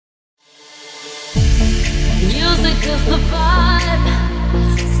is the vibe,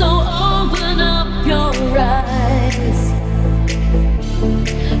 so open up your eyes.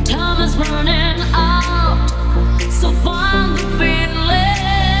 Time is running out, so find the feeling.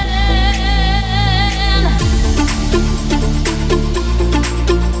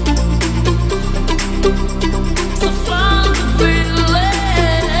 So find the feeling.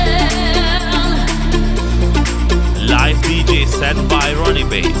 Live DJ set by Ronnie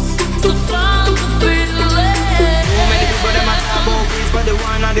Bass. So find the feeling. Too many people them a talk about peace, but the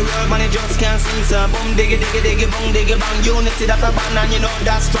one on the world man it just can't sing. So boom diggy diggy diggy boom diggy bang. Unity that a band and you know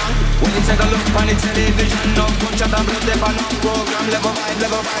that's strong. When you take a look on the television, no punch out and blood up on no program. Level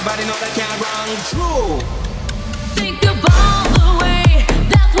vibe, but you know they can't wrong. True. Think about the way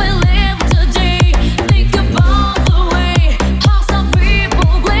that we live today. Think about the way how some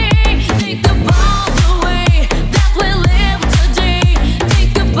people play. Think about the way that we live today.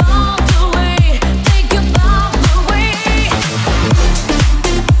 Think about the way. Think about the way.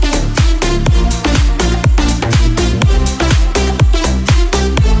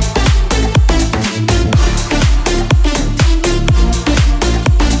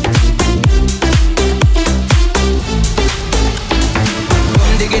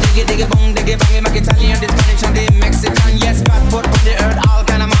 Diggy diggy boom diggy bang, make Italian, the Spanish and the Mexican. Yes, God put on the earth all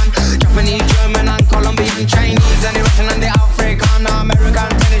kind of man. Japanese, German and Colombian, Chinese and the Russian and the African, American,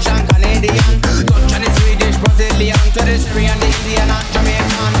 Finnish and Canadian, Dutch and the Swedish, Brazilian, to the Syrian, the Indian and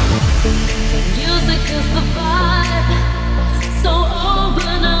Jamaican. Music is the vibe, so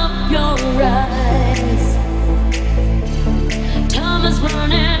open up your eyes. Time is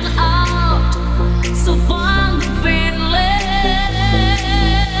running out, so find the feeling.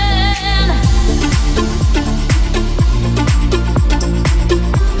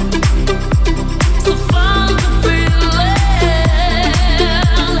 So find the feeling.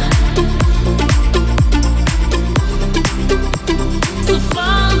 So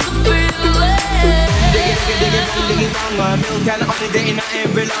find the feeling. Diggy diggy diggy boom diggy bang, milk and honey they in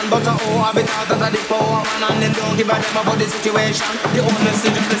every land, but oh, I be thought that I the power man and them don't give a damn about the situation. The only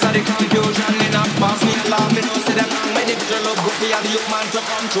simplest of the confusion in a pass me love, me no see them wrong. Make the visual look good for the human to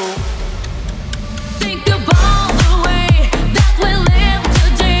come true. Think about the way that we live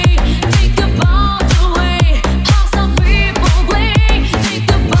today. Think about the way how some people play. Think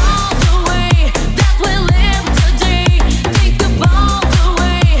about the way that we live today. Think about the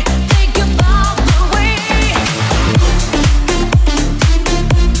way. Think about the way.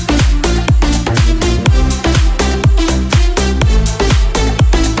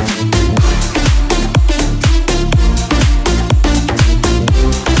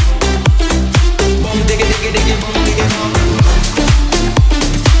 Boom diggy diggy diggy boom diggy bang.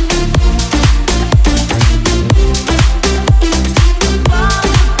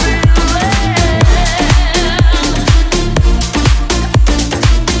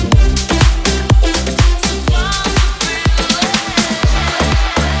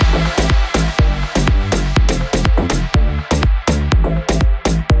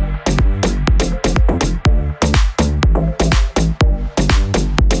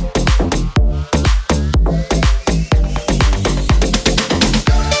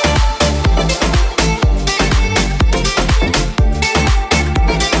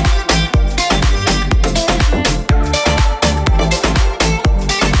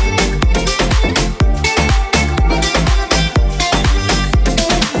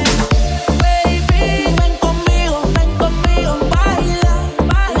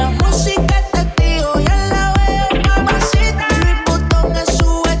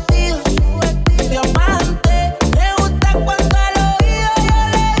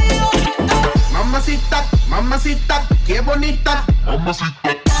 Mamacita, qué bonita.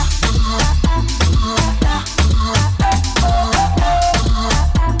 Mamacita.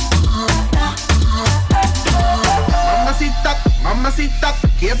 Mamacita, mamacita,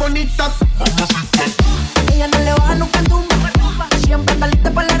 qué bonita. Mamacita. Ella no le baja nunca tumba. Siempre está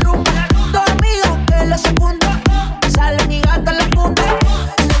lista para la rumba. Dos amigos que la secundan. Salen y gastan la funda.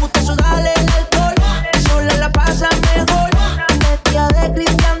 Le gusta sudarle el alcohol. Sola la pasa mejor. Vestida de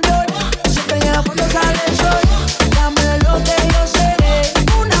Christian Dior. Siempre llega cuando sale el sol. Dame lo que yo sé.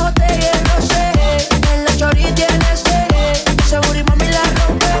 Una botella de rosé. En la chori tiene sed. Seguro y mami la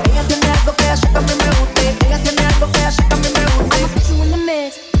rompe. Ella tiene algo que hace que a mí me guste. Ella tiene algo que hace que a mí me guste. Put you in the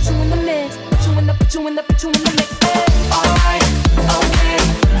mix. Put you in the mix. Put you in the mix. Alright, okay.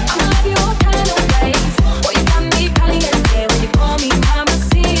 I'ma love you all kind of ways. Boy, you got me caliente when you call me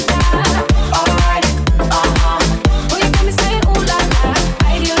mamacita. Alright, boy, you got me saying ooh la la.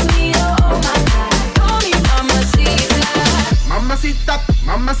 Ay, Dios mío, oh my God. Call me mamacita. Mamacita,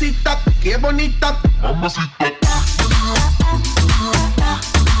 mamacita, qué bonita. Mamacita.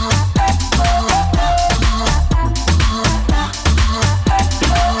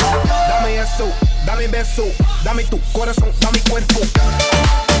 eso. Dame tu corazón, dame cuerpo.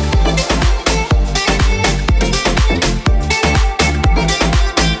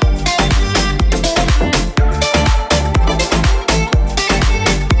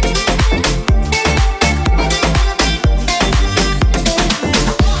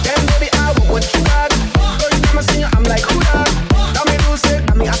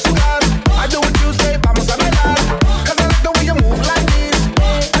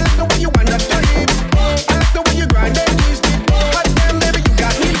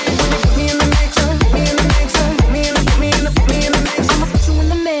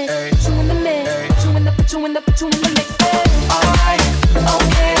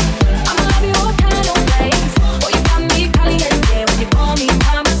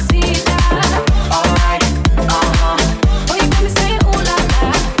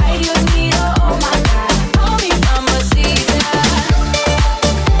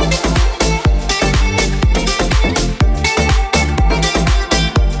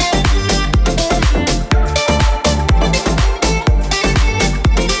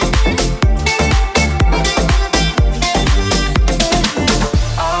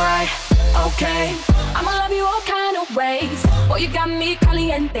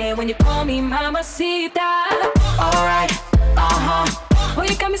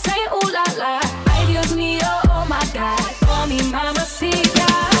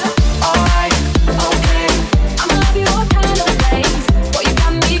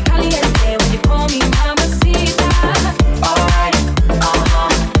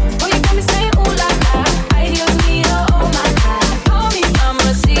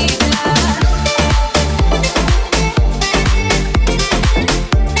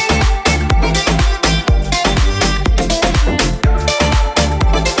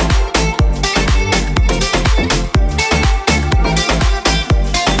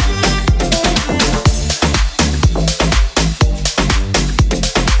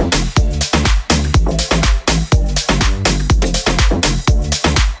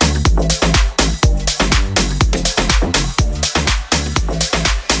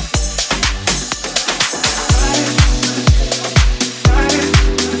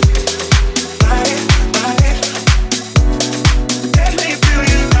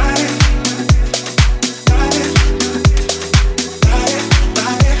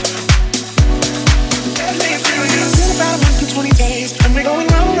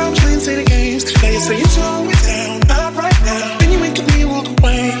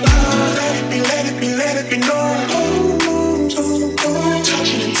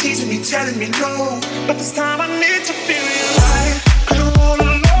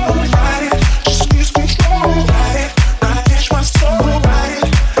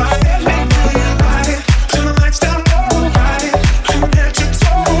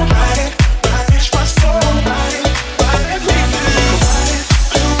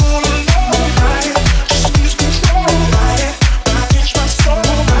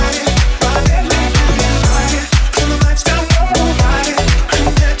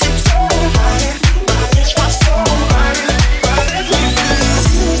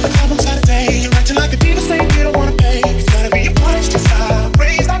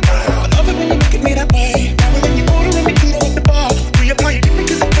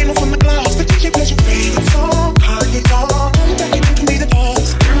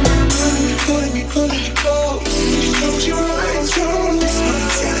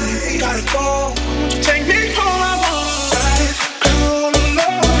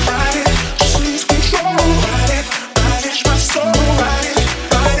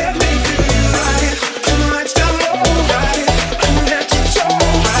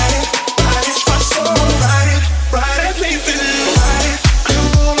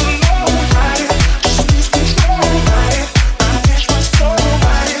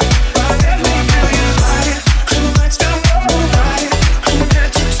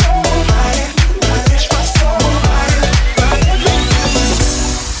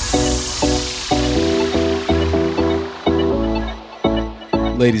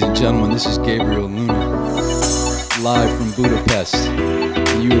 Ladies and gentlemen, this is Gabriel Luna, live from Budapest.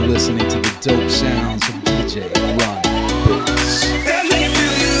 And you are listening to the dope sounds of DJ Ron Biggs.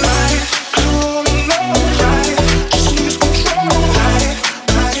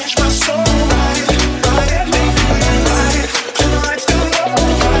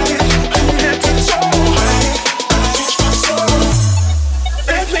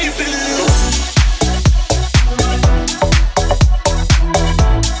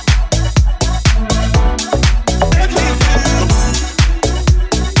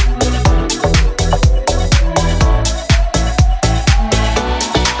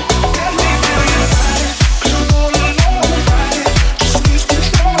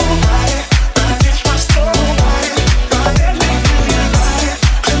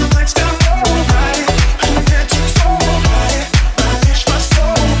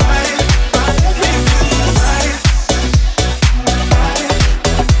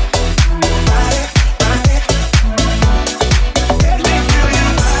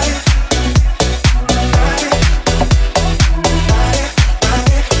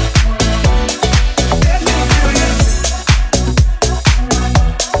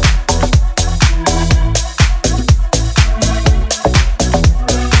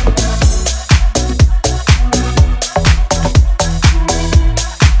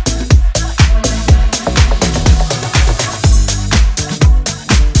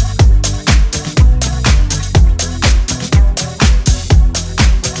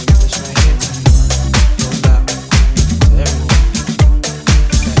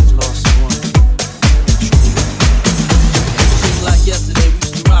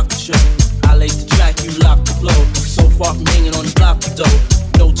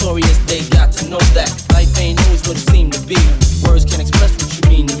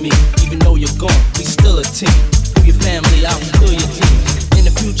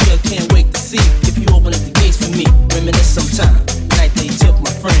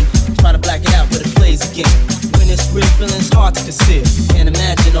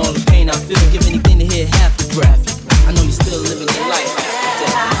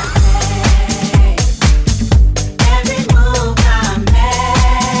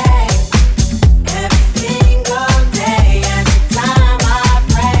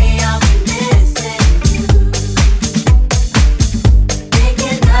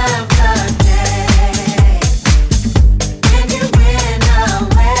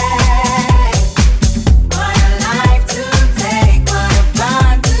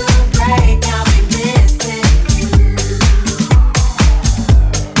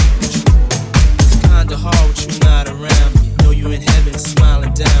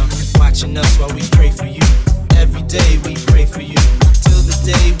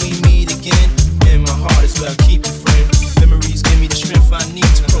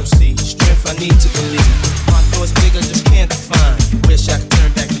 me to believe. My thoughts bigger, just can't define. Wish I could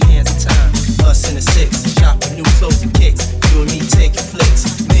turn back the hands of time. Us in the six, shop for new clothes and kicks. You and me taking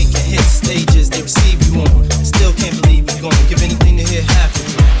flicks, making hits, stages they receive you on. Still can't believe you're gonna give anything to hear half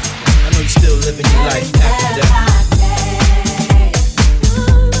of that. I know you're still living your life after that.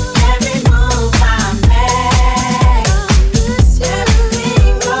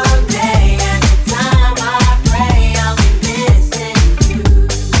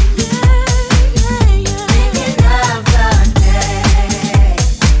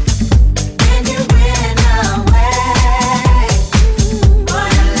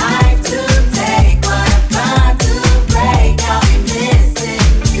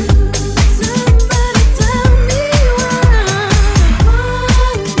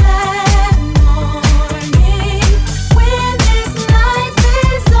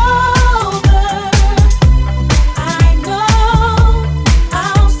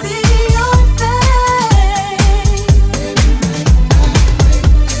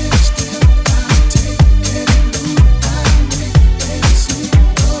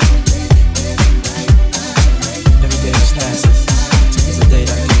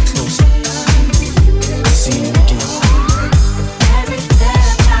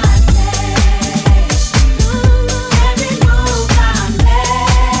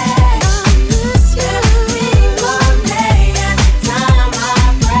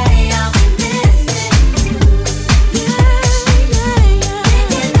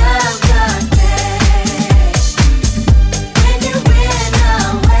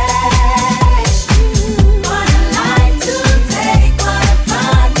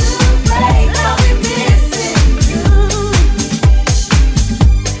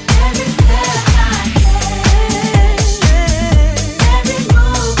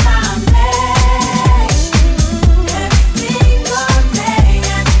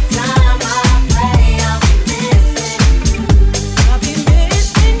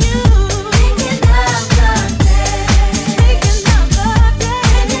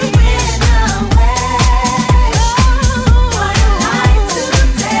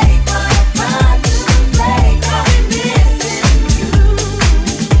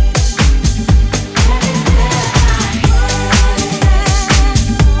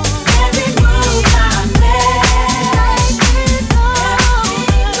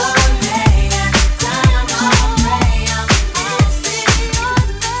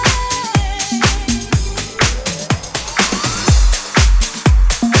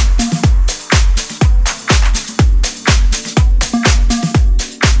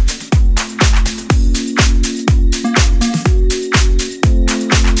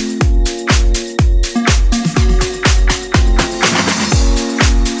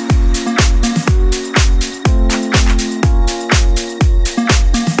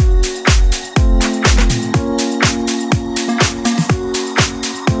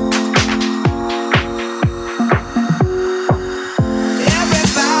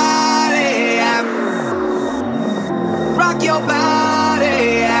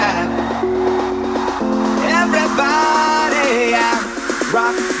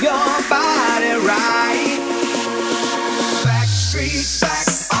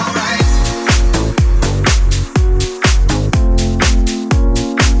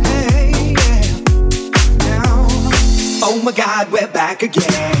 Oh my God, we're back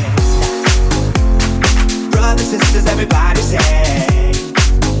again. Brothers, sisters, everybody say,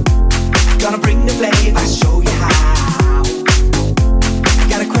 gonna bring the flavor, show you how.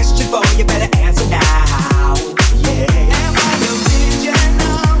 Got a question for you, better answer now. Yeah. Am I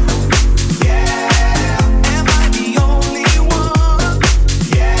original? Yeah. Am I the only one?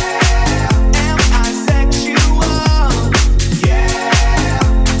 Yeah. Am I sexual? Yeah.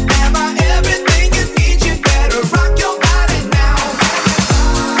 Am I everything you need? You better rock your body now.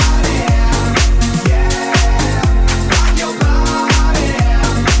 Yeah. Rock your body.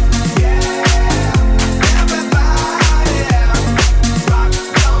 Yeah.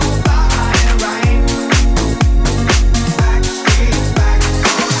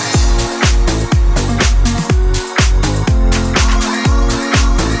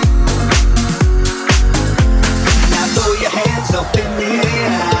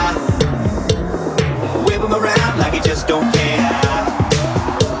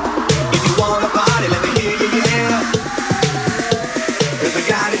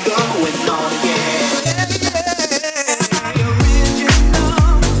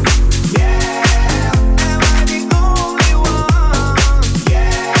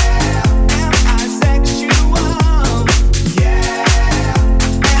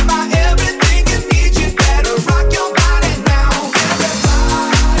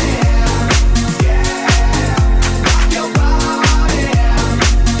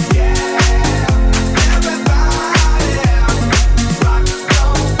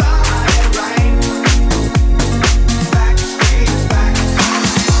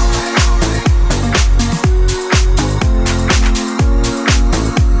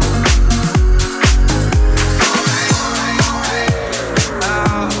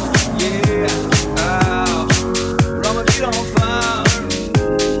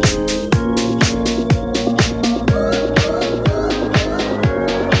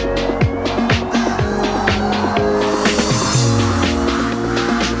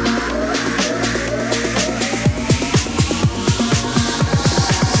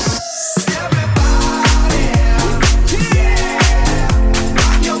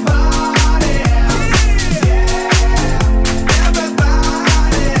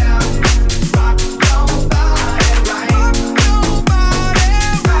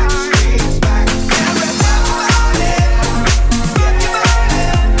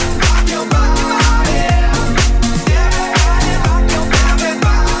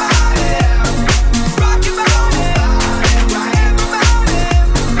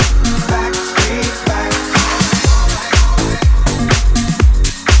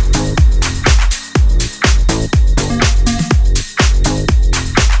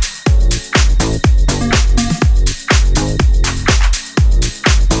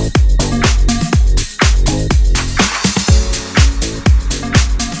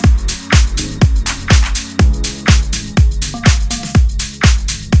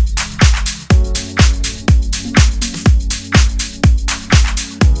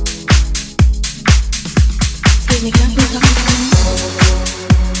 Excuse me, can I please talk to you for a minute?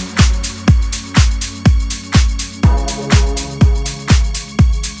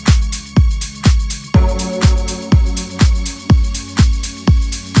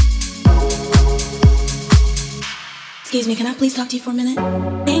 Excuse me, can I please talk to you for a minute?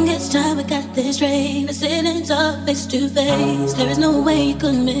 Think it's time we got this straight. We're sitting talk face to face. There is no way you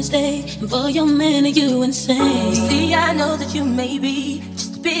could mistake. And for your man, are you insane? See, I know that you may be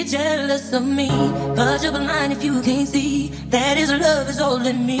just a bit jealous of me, but you're blind if you can't see that his love is all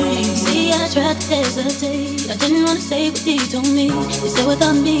in me. See, I tried to hesitate. I didn't want to say what he told me. He said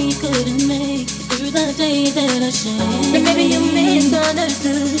without me you couldn't make it through the day that I changed. And maybe you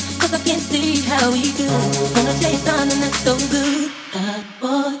misunderstood, cause I can't see how we could wanna chase something that's so good. That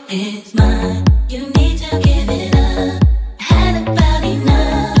boy is mine. You need to give it up. I had about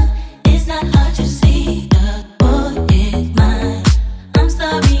enough. It's not hard to see. That boy is mine. I'm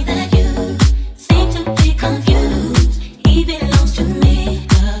sorry that you seem to be confused. He belongs to me.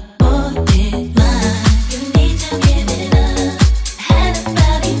 That boy is mine. You need to give it up. I had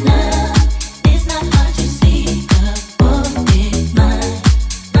about enough. It's not hard to see. That boy is mine.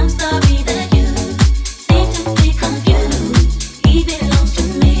 I'm sorry that you seem to be confused. He belongs to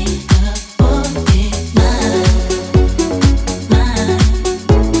me. That boy is mine. Mine.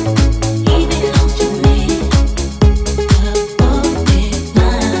 He belongs to me. That boy is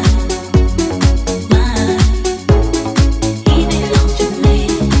mine. Mine. He belongs to me.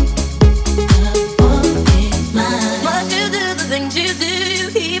 That boy is mine. What you do, the things you do,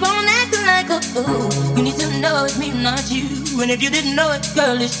 keep on acting like a fool. You need to know it's me, not you. And if you didn't know it,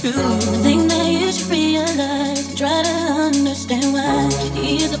 girl, it's true. I think that you should realize and try to understand why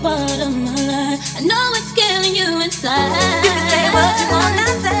he is a part of my life. I know it's killing you inside. You can say what you wanna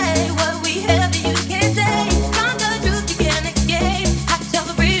say, what we have that you can't say. Find the truth you can't escape. I can tell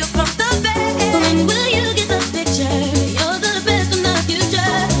the real from the fake. When will you get the picture? You're the best in the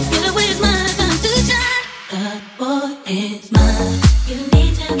future. Get away is my time to shine. That boy is mine. You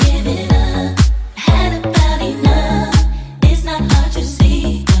need to give it up. I had about enough. It's not hard to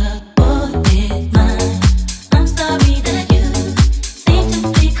see. That boy is mine. I'm sorry that you seem to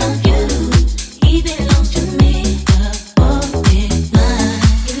be confused. He belongs to me. That boy is mine.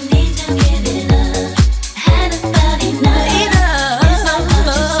 You need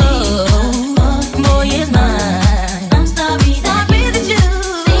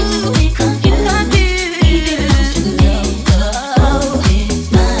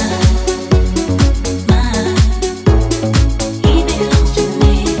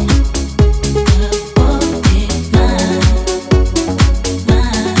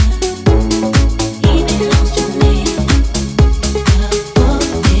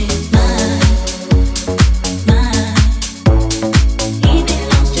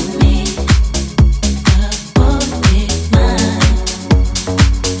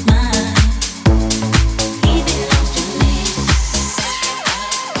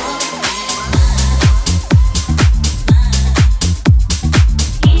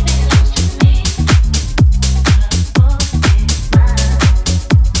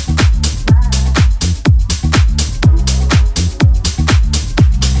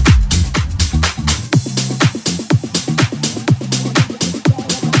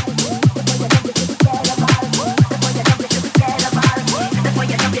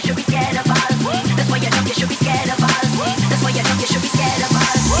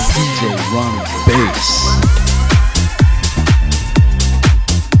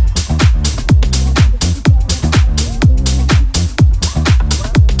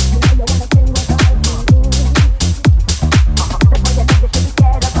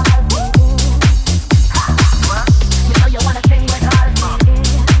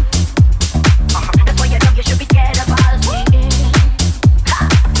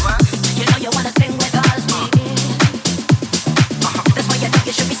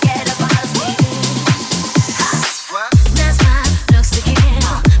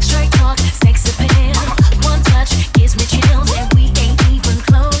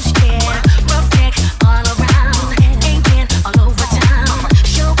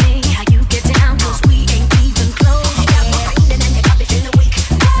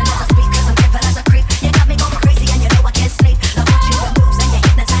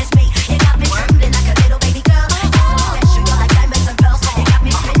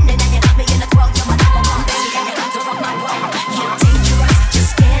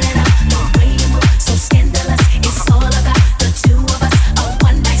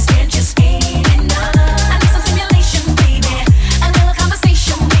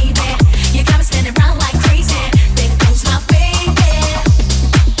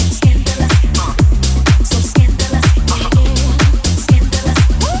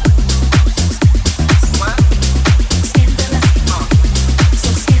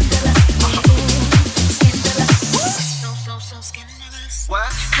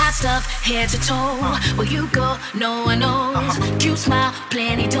Hot stuff, head to toe. Where you go, no one knows. Cute smile,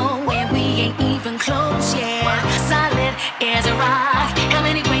 plenty dough, and we ain't even close, yeah. Solid as a rock. How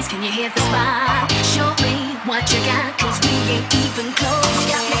many ways can you hit the spot? Show me what you got, cause we ain't even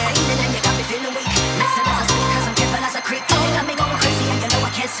close, yeah. You got me feeling and you got me feeling weak. Messing as a sweet, cause I'm careful as a creep. You got me going crazy and you know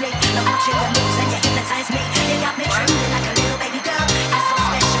I can't sleep. Love watching your moves and you hypnotize me. You got me trembling like a little baby girl. You're so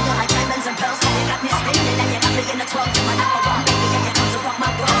special, you're like diamonds and pearls. You got me spinning and you got me in the 12. You're my number one baby and you come to rock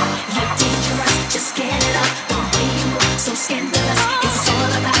my world. You're dangerous, just get it up. The way you move, so scandalous. It's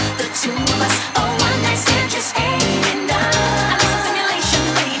all about the two of us. A one night stand just ain't enough. I need some stimulation,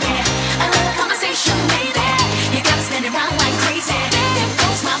 baby. A little conversation, baby. You got me spinning around like crazy. There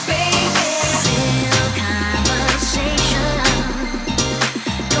goes my baby. Little conversation.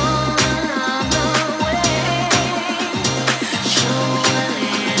 Going along the way. Show a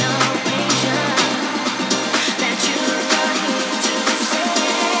little patience that you're right here to stay.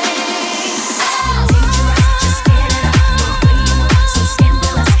 Dangerous, just get it up. The way you move, so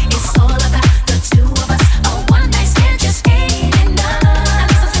scandalous. It's all about the two of us. A one night stand just ain't enough. I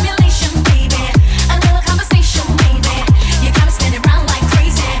need some stimulation, baby. A little conversation, baby. You got me spinning around like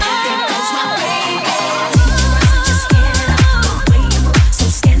crazy. There goes my baby. Dangerous, just get it up. The way you move, so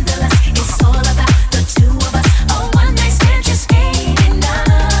scandalous. It's all about the two of us. A one night stand just ain't enough.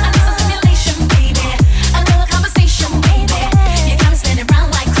 I need some stimulation, baby. A little conversation, baby. You got me spinning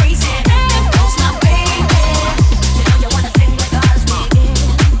around like crazy. There goes my baby. You know you wanna sing with us, we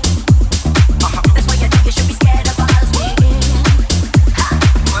that's why you think you should be scared of us, we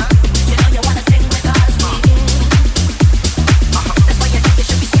you know you wanna sing with us, we that's why you think you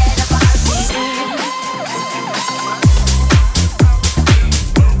should be scared of us,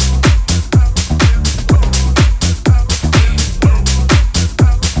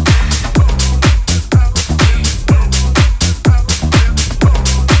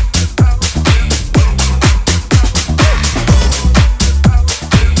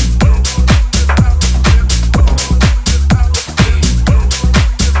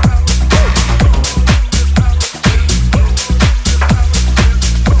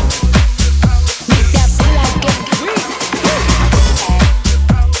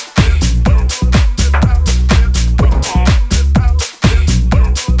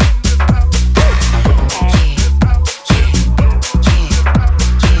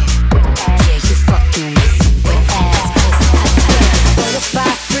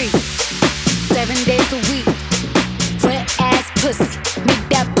 certified free, 7 days a week. Wet ass pussy, make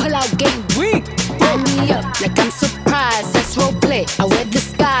that pull out game weak. Wind me up like I'm surprised. That's role play. I wear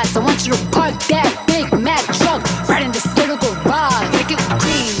disguise. I want you to park that Big Mac truck right in this little garage. Make it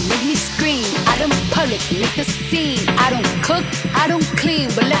green, make me scream. Out in public, make the scene. I don't cook, I don't clean,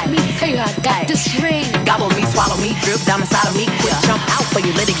 but let me tell you, I got this ring. Gobble me, swallow me, drip down inside of me. Quick jump out for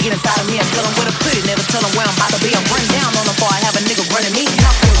you, let it get inside of me. I tell them where to put it, never tell them where I'm about to be. I'm run down on them before I have a nigga running me.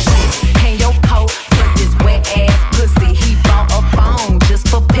 Talk your shit, hang your coat for this wet ass pussy. He bought a phone just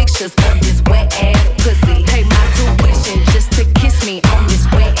for pictures of this wet ass pussy. Pay my tuition just to kiss me on this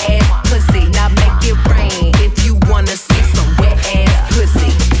wet ass pussy. Now make it rain if you wanna see some wet ass pussy.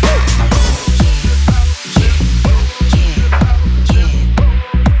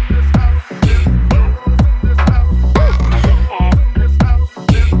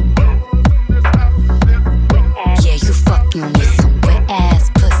 Yeah, you fucking with some wet ass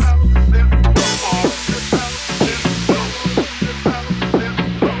pussy.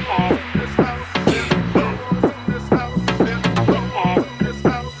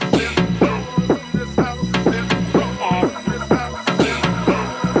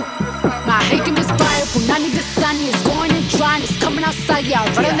 My hate is fire, punani the sun is going and trying, it's coming outside, yeah.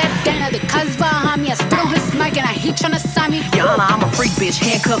 Right on that dana, the cuz behind me. I spit on his mic and I heat tryna sign me. Your Honor, I'm a freak bitch,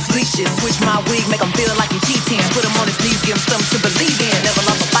 handcuffs, leashes. Switch my wig, make him feel like he's cheating. Put him on his knees, give him something to believe in. Never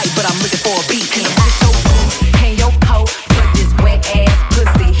lost a fight, but I'm looking for a beat. Can you put your boots, hang your coat for this wet ass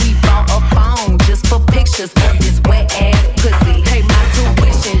pussy? He bought a phone just for pictures of this wet ass pussy. Pay my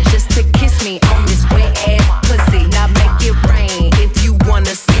tuition just to kiss me on this wet ass pussy. Now make it rain if you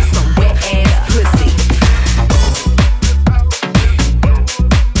wanna see some wet ass pussy.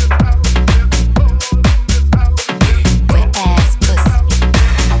 Wet ass pussy.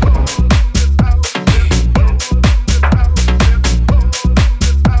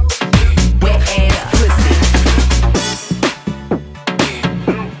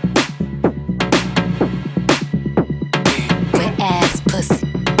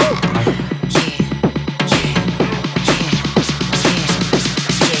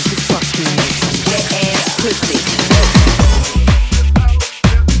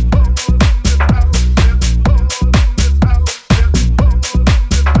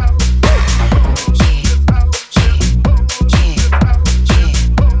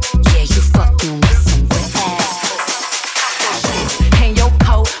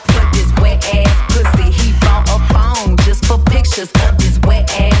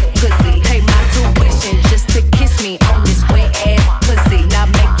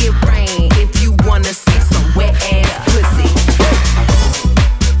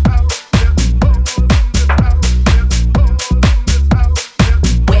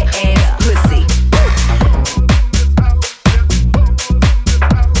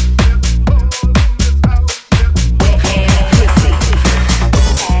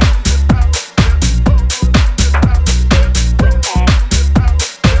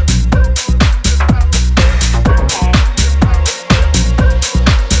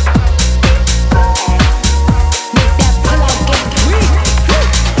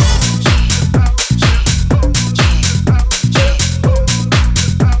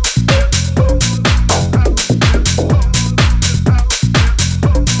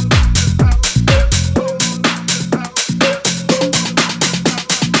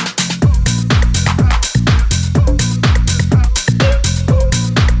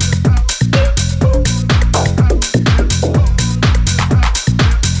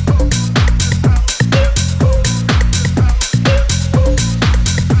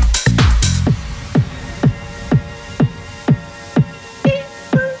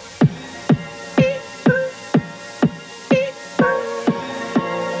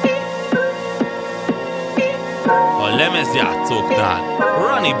 lemezjátszóknál.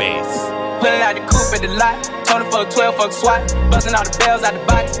 Ronnie Bass. Pulling out the coupe at the lot. Told her fuck 12, fuck SWAT. Busting all the bells out the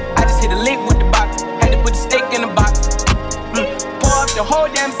box. I just hit a lick with the box. Had to put the stick in the box. Pour up the whole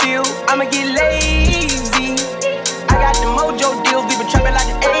damn field. I'ma get lazy. I got the mojo deals. We been trapping like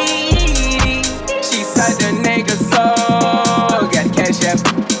the 80s. She said the nigga so. Got the cash app.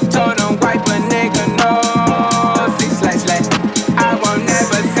 Told him wipe a nigga no. 6//. I won't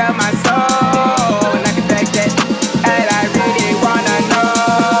never sell my soul. And I can back that. And I really wanna know.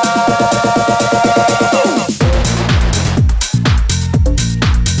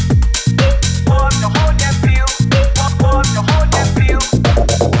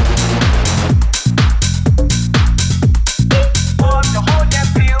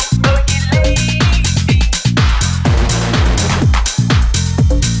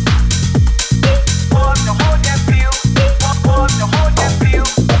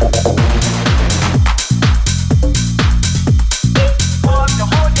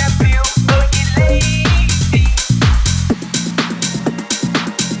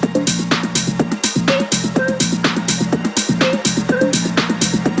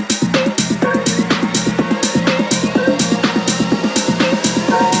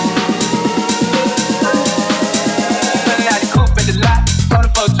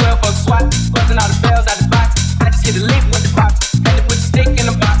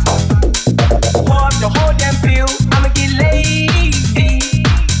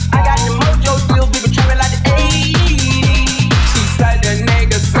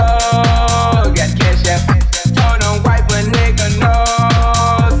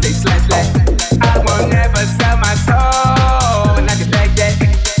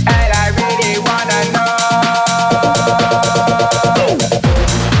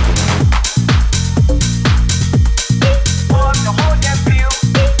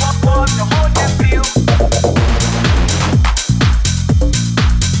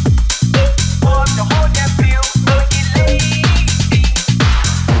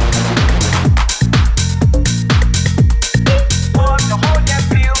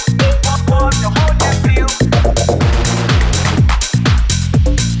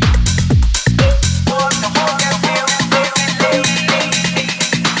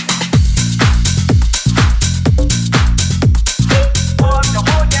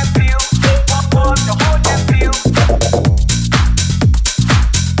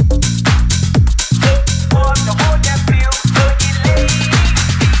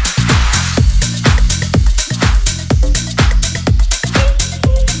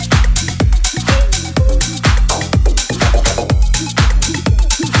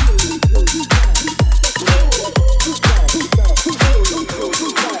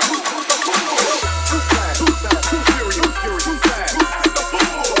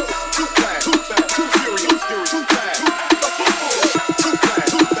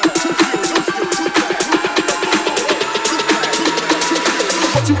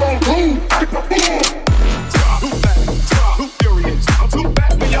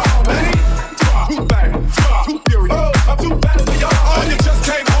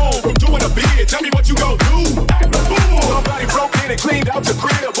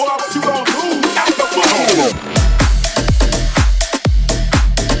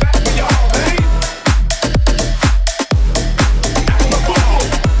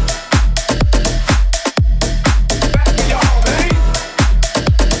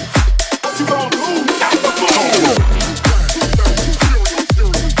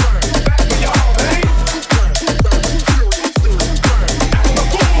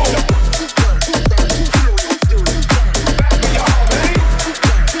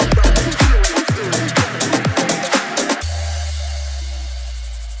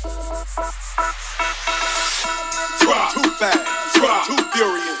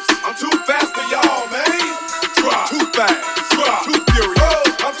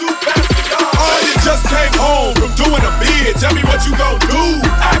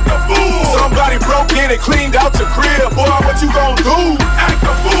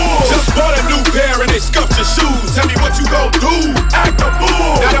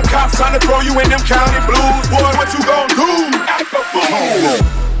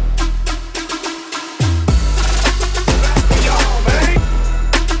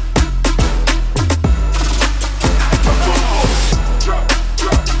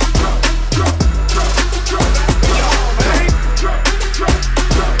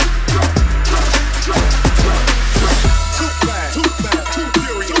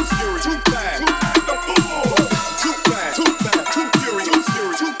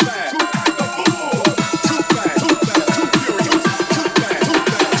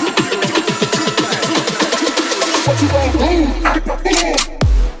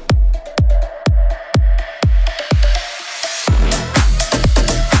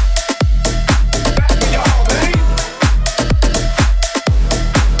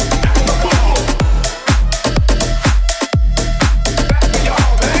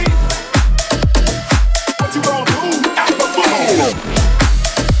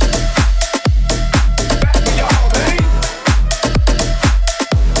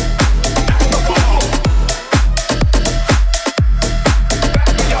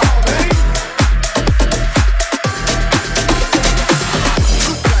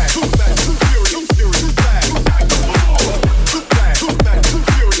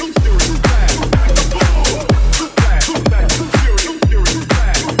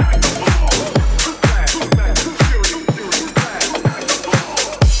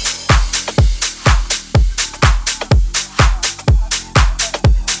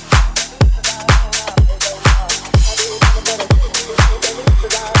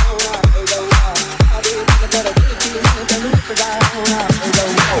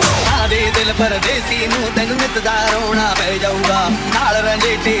 ਦਿਲ ਪਰਦੇਸੀ ਨੂੰ ਤੈਨੂੰ ਨਿਤ ਦਾ ਰੋਣਾ ਪੈ ਜਾਊਗਾ ਨਾਲ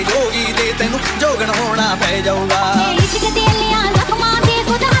ਰੰਜੇਟੇ ਜੋਗੀ ਦੇ ਤੈਨੂੰ ਜੋਗਣ ਹੋਣਾ ਪੈ ਜਾਊਗਾ ਇਸ਼ਕ ਦੇ ਲਿਆ ਜ਼ਖਮਾਂ ਤੇ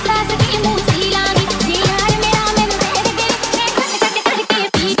ਖੁਦਾ ਦੱਸ ਕੀ ਮੂਸੀ ਲਾਗੀ ਜੇ ਯਾਰ ਮੇਰਾ ਮੈਨੂੰ ਤੇਰੇ ਦਿਲ ਮੈਂ ਕੱਟ ਕੱਟ ਕਰਕੇ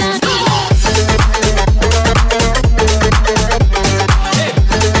ਪੀ ਜਾਗੀ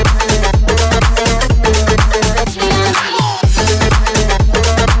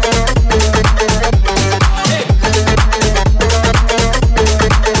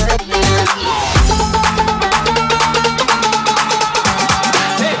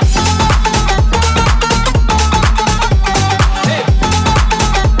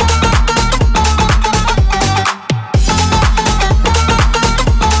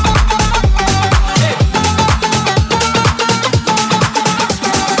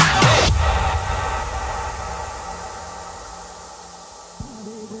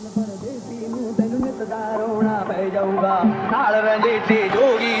ਨਾਲ ਰੰਜੇਟੇ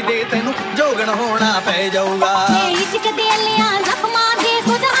ਜੋਗੀ ਦੇ ਤੈਨੂੰ ਜੋਗਣ ਹੋਣਾ ਪੈ ਜਾਊਗਾ ਇਸ਼ਕ ਦੇ ਲਿਆ ਜ਼ਖਮਾਂ ਤੇ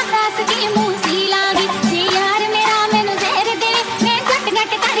ਖੁਦਾ ਦੱਸ ਕੀ ਮੂਸੀ ਲਾਗੀ ਜੇ ਯਾਰ ਮੇਰਾ ਮੈਨੂੰ ਜ਼ਹਿਰ ਦੇ ਮੈਂ ਘਟ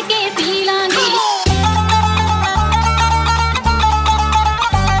ਘਟ ਕਰਕੇ ਪੀ ਲਾਂਗੀ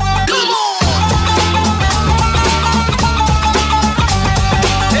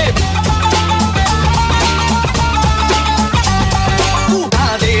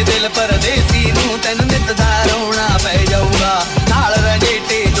ਦਿਲ ਪਰਦੇਸੀ ਨੂੰ ਤੈਨੂੰ ਨਿਤ ਦਾ ਰੋਣਾ ਪੈ ਜਾਊਗਾ ਨਾਲ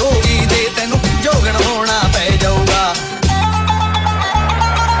ਰੰਜੇਟੇ ਜੋਗੀ ਦੇ ਤੈਨੂੰ ਜੋਗਣ ਹੋਣਾ ਪੈ ਜਾਊਗਾ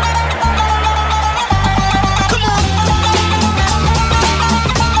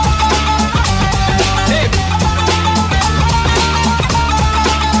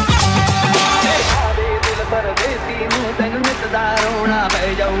ਦਿਲ ਪਰਦੇਸੀ ਨੂੰ ਤੈਨੂੰ ਨਿਤ ਦਾ ਰੋਣਾ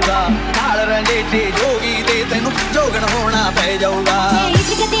ਪੈ ਜਾਊਗਾ ਨਾਲ ਰੰਜੇਟੇ ਜੋਗੀ ਦੇ ਤੈਨੂੰ ਜੋਗਣ ਹੋਣਾ ਪੈ ਜਾਊਗਾ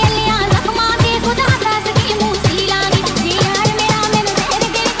ਇਸ਼ਕ ਦੇ ਲਿਆ ਜ਼ਖਮਾਂ ਤੇ ਖੁਦਾ ਦੱਸ ਕੀ ਮੂਸੀ ਲਾਗੀ ਜੇ ਯਾਰ ਮੇਰਾ ਮੈਨੂੰ ਜ਼ਹਿਰ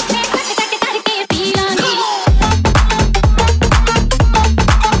ਦੇ ਮੈਂ ਘਟ ਘਟ ਕਰਕੇ ਪੀ ਲਾਂਗੀ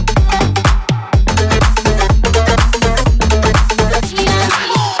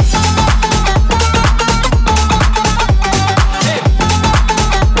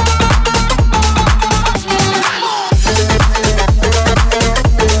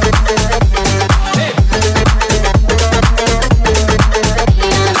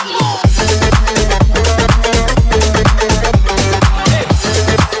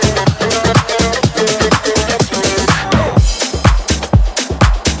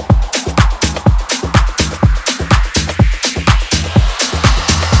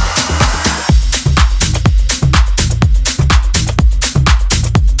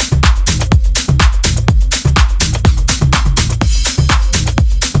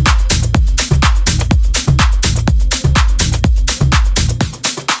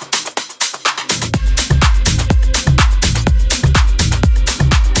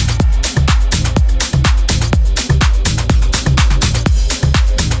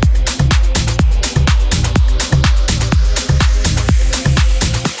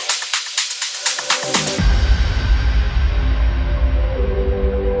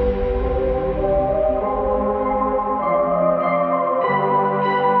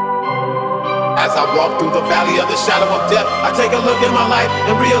As I walk through the valley of the shadow of death, I take a look at my life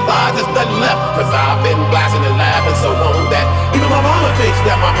and realize there's nothing left. Cause I've been blasting and laughing so long that even my mama thinks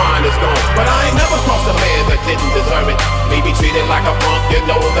that my mind is gone. But I ain't never crossed a man that didn't deserve it. Me be treated like a punk, you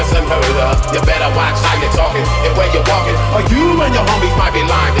know that's unheard of. You better watch how you're talking and where you're walking, or you and your homies might be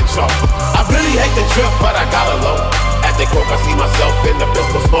lying in chalk. I really hate the trip, but I got alone. At the coke, I see myself in the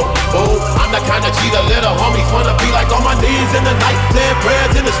pistol smoke. Oh, I'm the kind of G the little homies wanna be like on my knees in the night, saying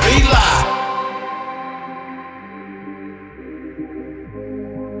prayers in the street light.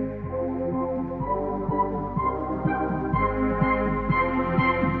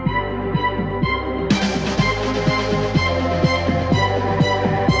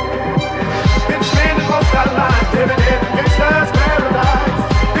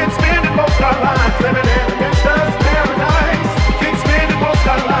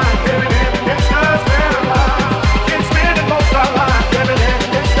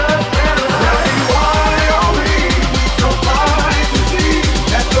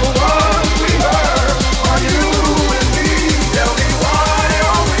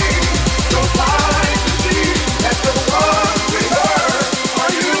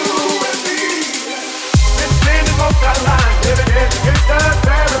 Most I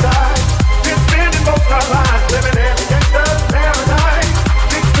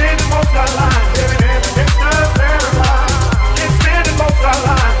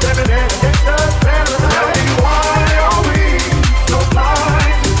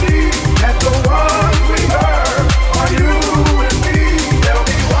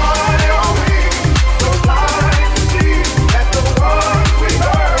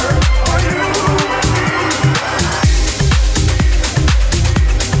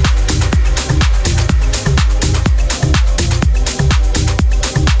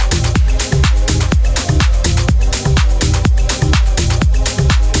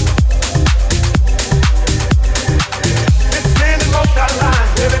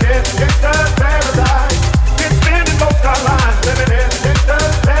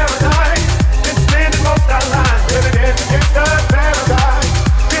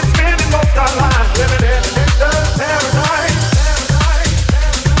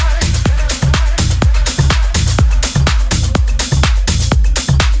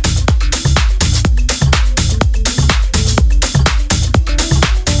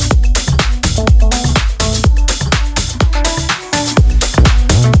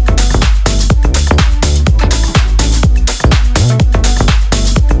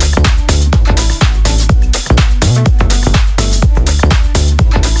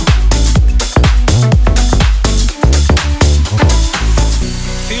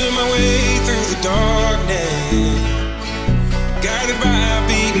my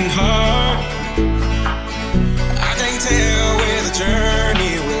beating heart. I can't tell where the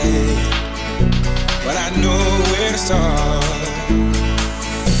journey will end, but I know where to start.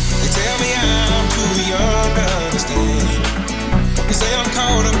 They tell me I'm too young to understand. They say I'm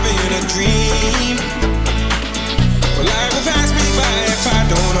caught up in a dream, but life will pass me by if I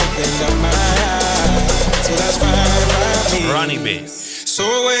don't open up my eyes. So that's fine by me. Ronnie Bass. So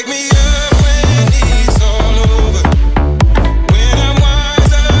wake me up when it's all over, when I'm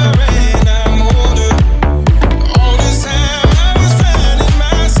wiser and I'm older. All this time I was finding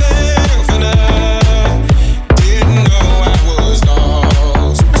myself and I didn't know I was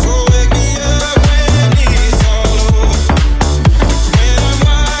lost. So wake me up when it's all over, when I'm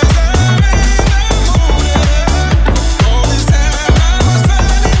wiser and I'm older. All this time I was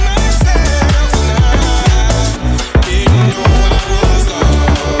finding myself and I didn't know I was lost.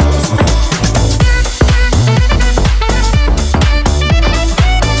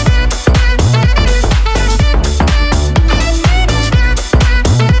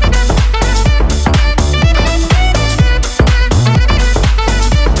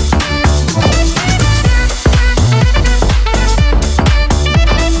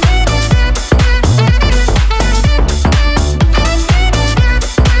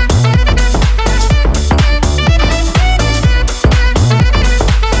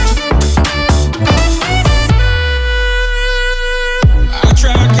 I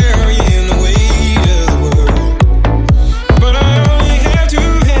tried carrying the weight of the world, but I only have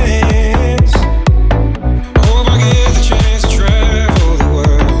two hands. Hope I get the chance to travel the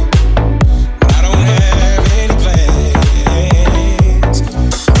world, but I don't have any plans.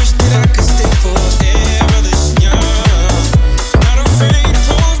 Wish that I could stay forever this young, not afraid to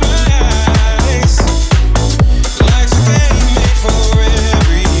close my eyes. Life's a game made for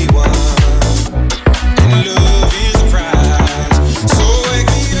everyone, and love is the prize. So wake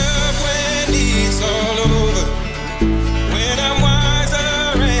me up when it's all over, when I'm wiser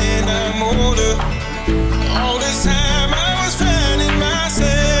and I'm older. All this time I was finding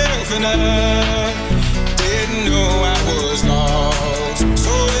myself and I didn't know I was lost.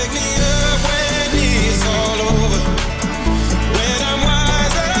 So wake me up when it's all over, when I'm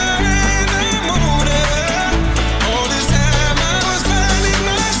wiser and I'm older. All this time I was finding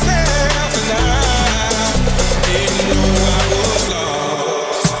myself and I didn't know I was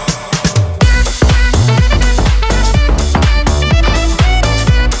lost.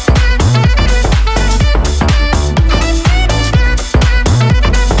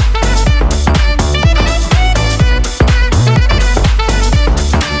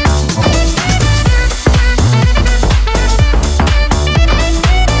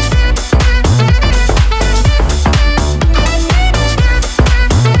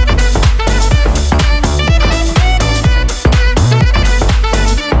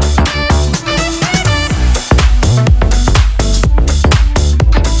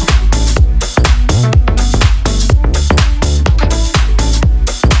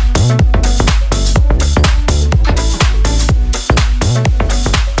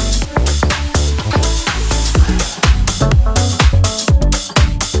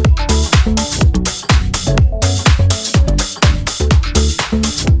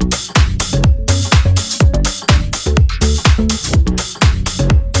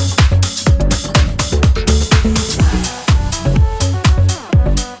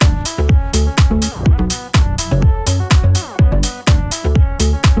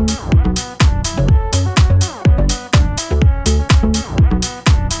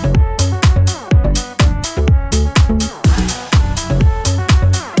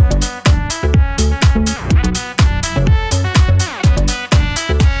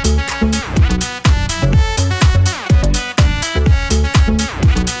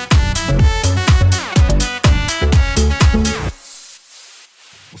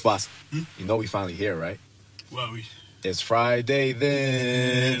 Boss, you know we finally here, right? Well, It's Friday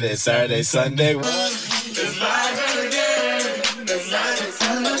then, it's Saturday, Sunday. It's Friday again. It's Friday,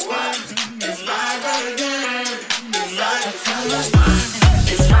 Sunday. It's Friday again. It's Friday, Sunday.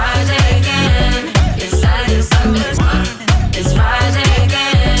 It's Friday again. It's Saturday, Sunday. It's Friday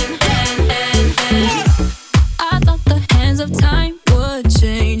again. I thought the hands of time would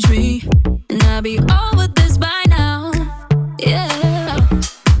change me, and I'd be over this by now. Yeah,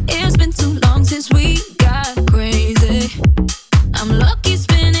 it's been too long since we got crazy. I'm lucky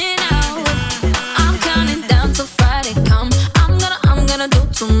spinning out. I'm counting down till Friday come. I'm gonna do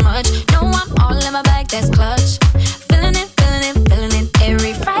too much.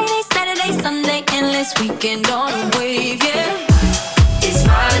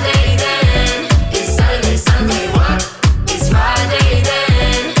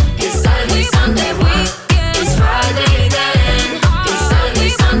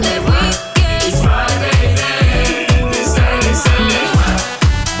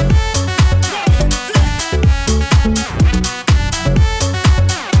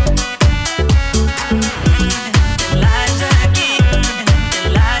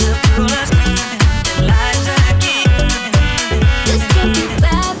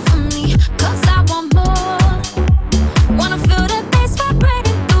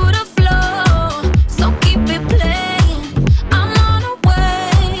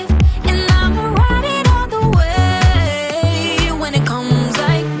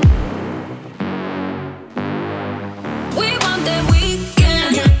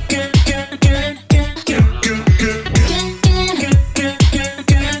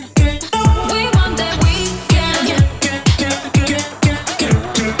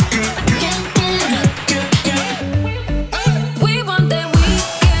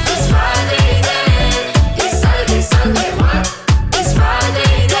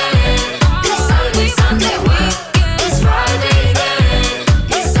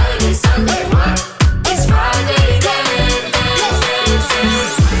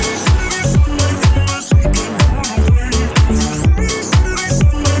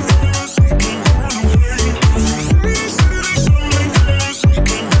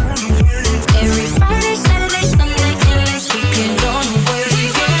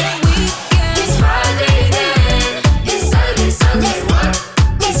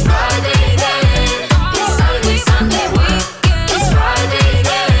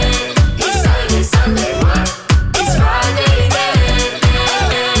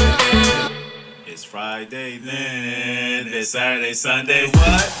 Friday, Saturday, Sunday,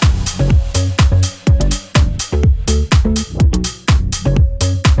 what?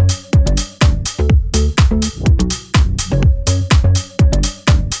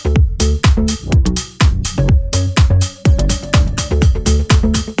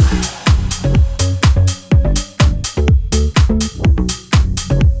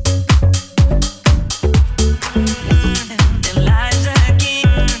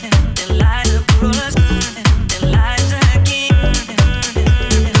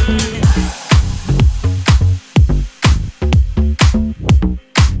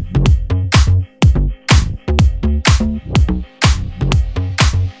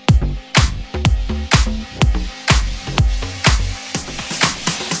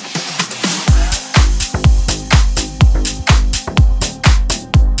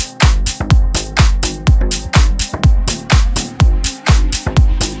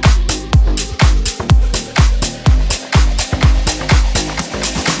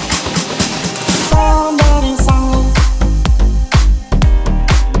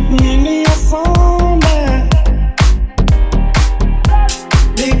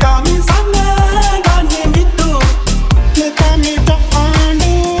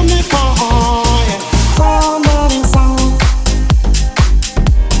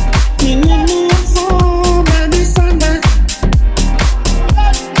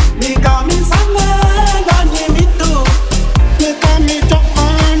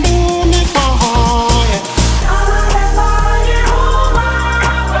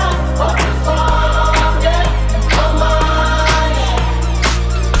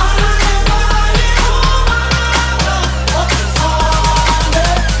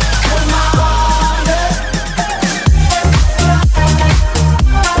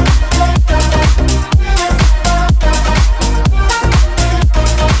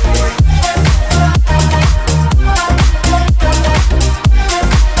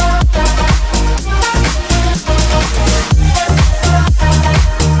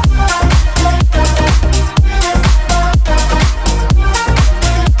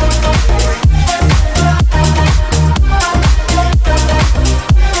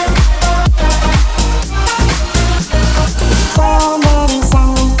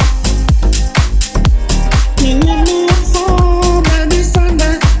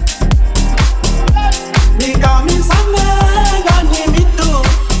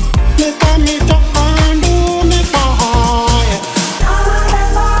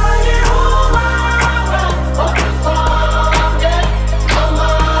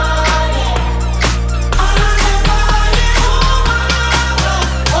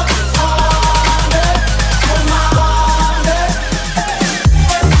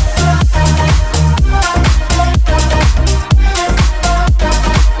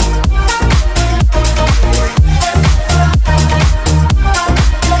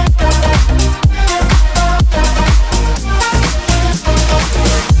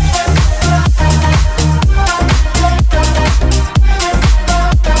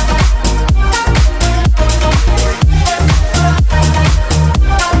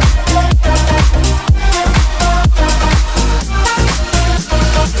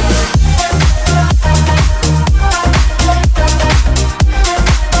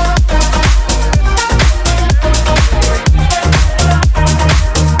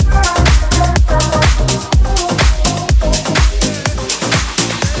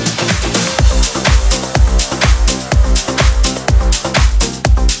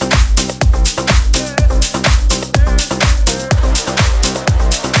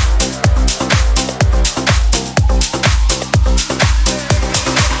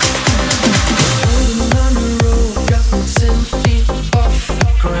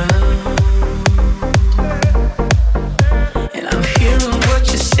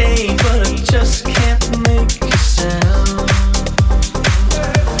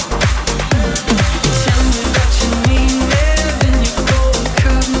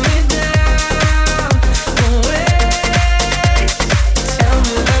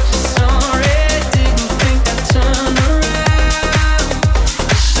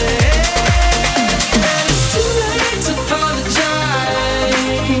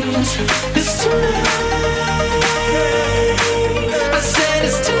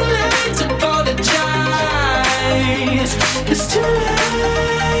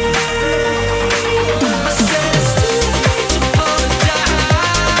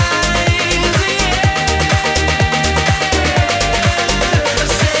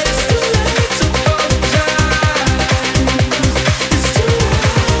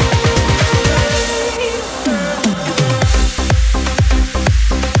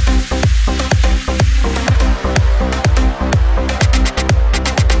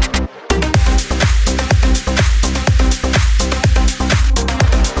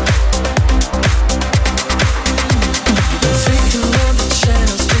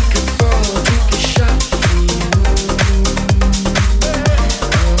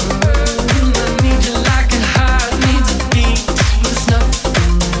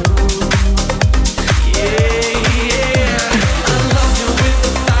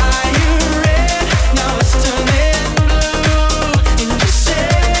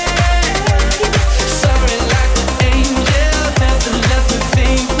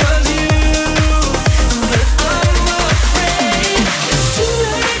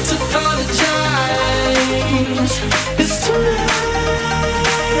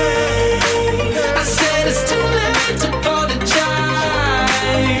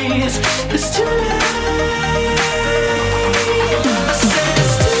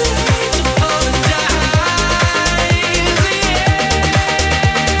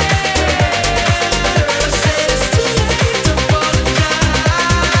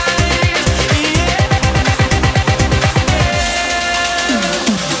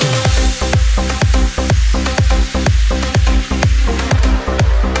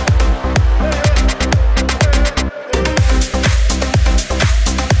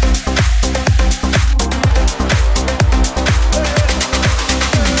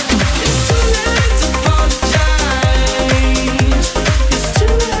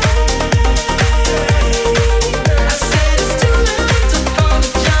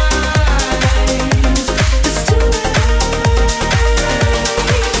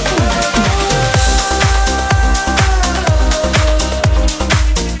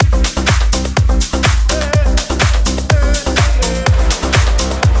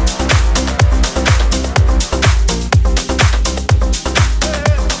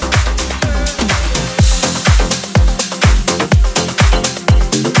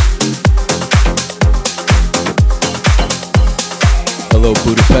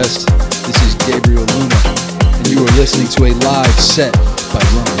 Budapest. This is Gabriel Luna, and you are listening to a live set